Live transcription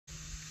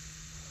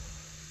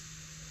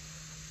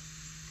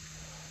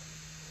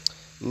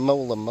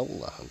Mola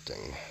Mola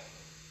hunting. Yeah,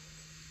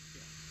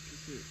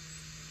 because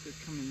they're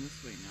coming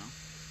this way now.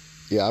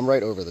 Yeah, I'm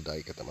right over the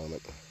dike at the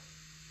moment.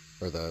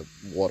 Or the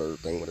water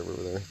thing, whatever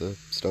over there, the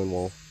stone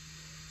wall.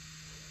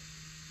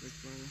 Right,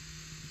 brother?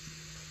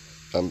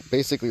 I'm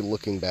basically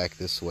looking back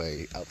this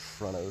way out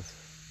front of...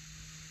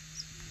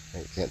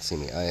 You can't see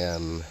me. I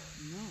am...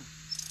 No.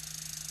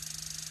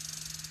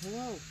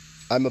 Hello.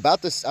 I'm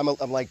about this... I'm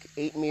like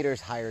 8 meters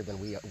higher than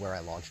where I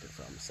launched it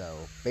from. So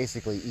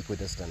basically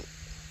equidistant,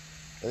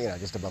 you know,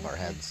 just above our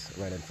heads,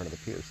 right in front of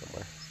the pier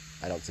somewhere.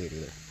 I don't see it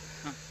either.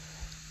 Huh.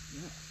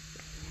 No.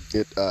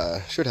 It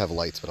should have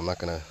lights, but I'm not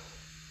going to...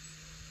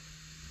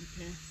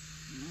 Okay.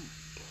 No.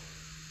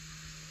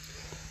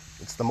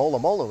 It's the Mola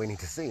Mola we need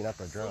to see, not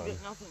the drone. Still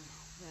get nothing.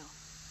 Yeah.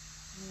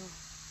 No.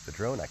 The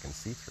drone I can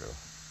see through.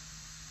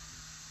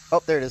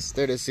 Oh, there it is.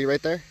 There it is. See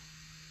right there?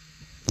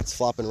 It's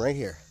flopping right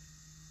here.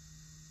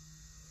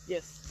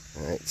 Yes.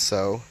 All right,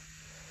 so...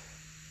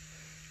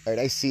 All right,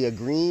 I see a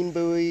green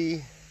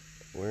buoy.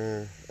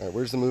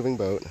 Where's the moving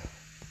boat?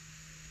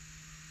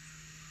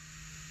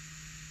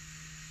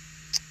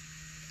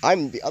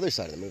 I'm the other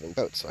side of the moving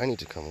boat, so I need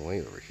to come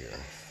way over here.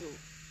 Still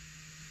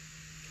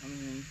coming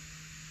in.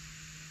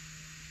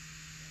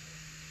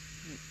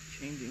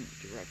 Changing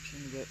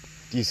direction a bit.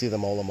 Do you see the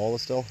Mola Mola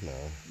still?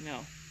 No.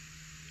 No.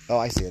 Oh,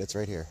 I see it. It's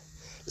right here.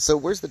 So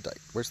where's the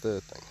dike? Where's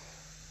the thing?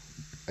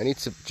 I need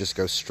to just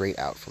go straight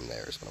out from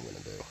there is what I'm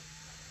going to do.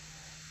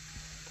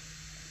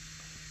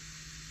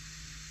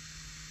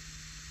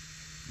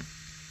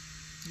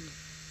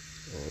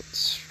 Right,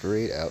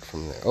 straight out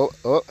from there. Oh,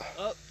 oh.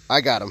 Oh.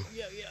 I got him.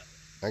 Yeah.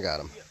 I got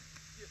him. Yeah.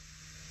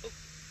 Oh.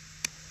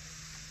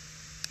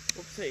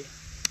 Oopsie.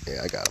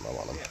 Yeah, I got him. I'm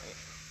on him. Yeah.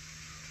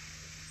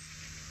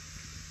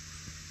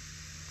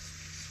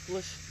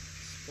 Splish,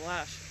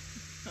 splash.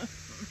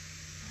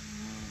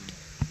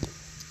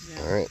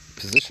 Yeah. All right,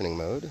 positioning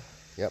mode.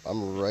 Yep,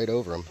 I'm right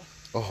over him.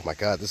 Oh my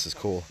God, this is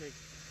cool.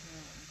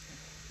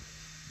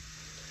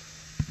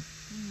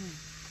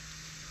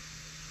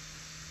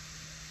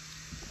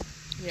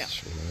 Yeah.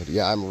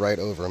 Yeah, I'm right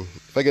over him.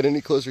 If I get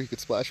any closer, he could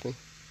splash me.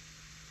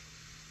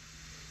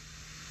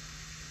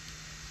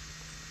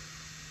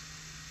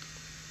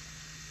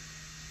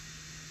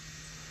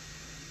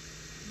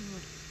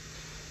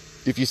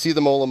 If you see the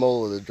Mola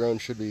Mola, the drone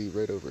should be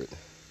right over it.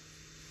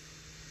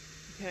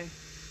 Okay.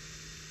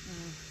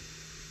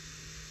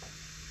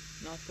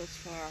 Not this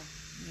far.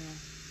 No.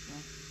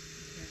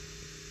 Okay.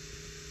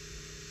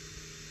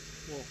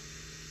 Cool.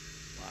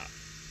 Wow.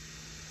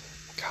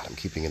 God, I'm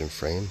keeping it in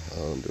frame.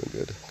 Oh, I'm doing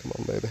good. Come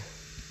on, baby.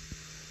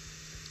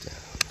 Down.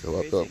 Go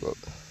up, Crazy. go up, go up.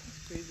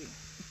 That's crazy.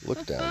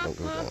 Look down, don't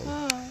go down.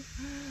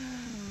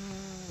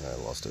 I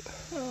lost it.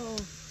 Oh.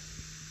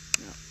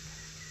 No.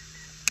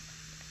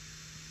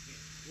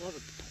 Love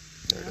it.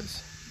 There it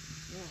is.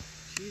 Oh,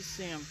 geez,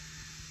 Sam.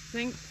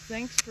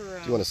 Thanks for...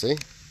 Do you want to see?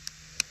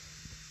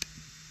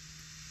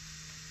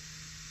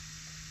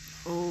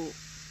 Oh.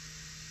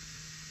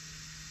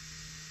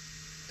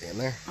 In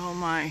there? Oh,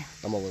 my.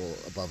 I'm a little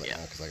above it Yeah.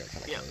 now because I got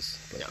kind of Yeah. close.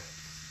 But Yeah.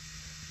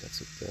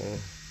 that's it there.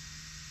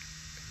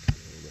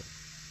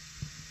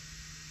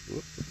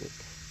 Whoop, whoop, whoop.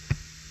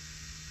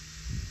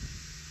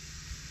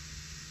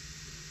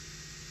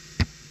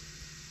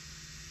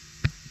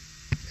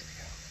 There we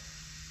go.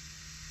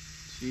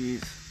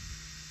 Jeez.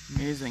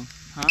 Amazing.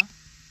 Huh?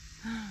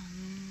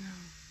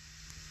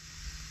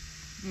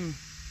 Mm.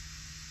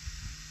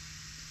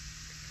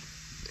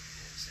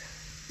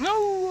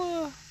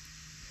 No!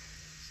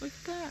 Look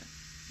at that.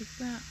 Look at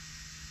that.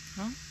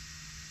 Huh? How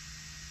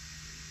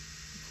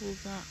cool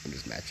is that? I'm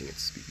just matching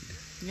its speed.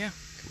 Yeah.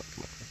 Come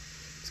on.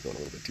 It's going a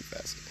little bit too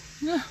fast.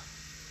 Yeah.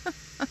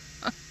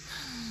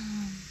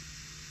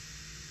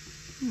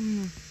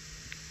 Mm.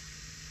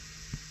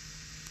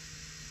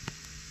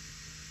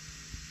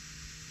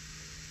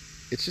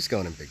 It's just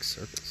going in big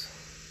circles.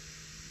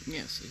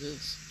 Yes, it is.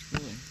 It's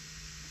really,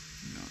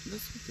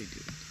 that's what they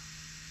do.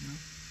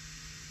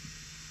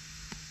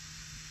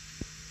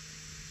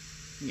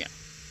 Yeah.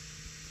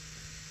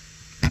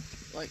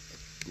 Like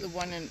the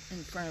one in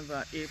front of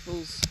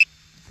April's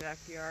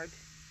backyard,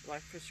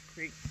 Blackfish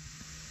Creek,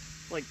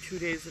 like 2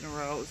 days in a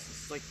row, it's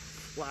just like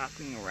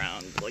flapping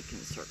around like in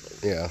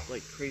circles. Yeah.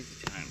 Like crazy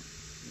time,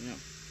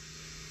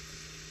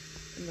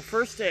 And the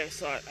first day I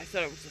saw it, I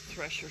thought it was a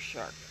thresher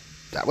shark.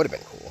 That would have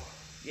been cool.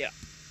 Yeah.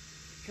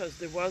 Because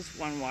there was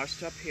one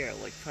washed up here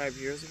like 5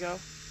 years ago.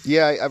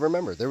 Yeah, I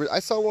remember. I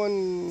saw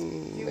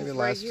one maybe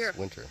last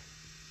winter.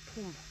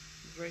 Boom.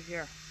 It was right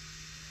here.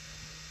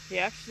 He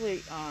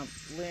actually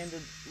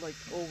landed like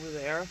over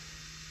there,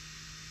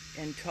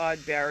 and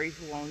Todd Barry,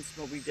 who owns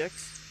Moby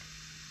Dick's,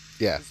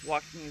 was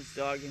walking his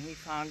dog, and he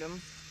found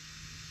him,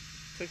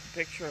 took a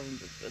picture of him,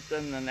 but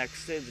then the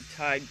next day the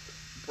tide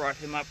brought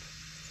him up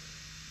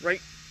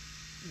right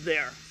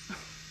there,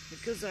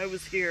 because I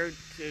was here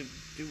to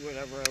do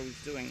whatever I was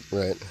doing.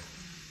 Right.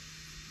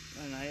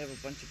 And I have a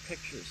bunch of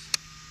pictures.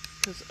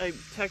 Because I'm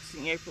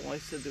texting April, I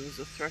said there was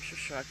a thresher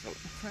shark out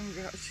in front of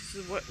your house. She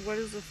said, what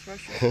is a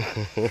thresher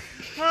shark?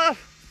 Oh,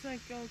 it's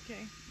like,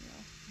 okay.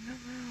 Yeah.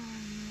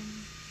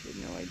 She had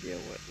no idea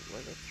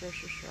where the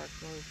thresher shark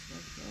goes.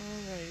 Like,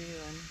 alrighty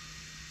then.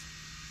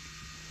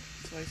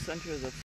 So I sent her the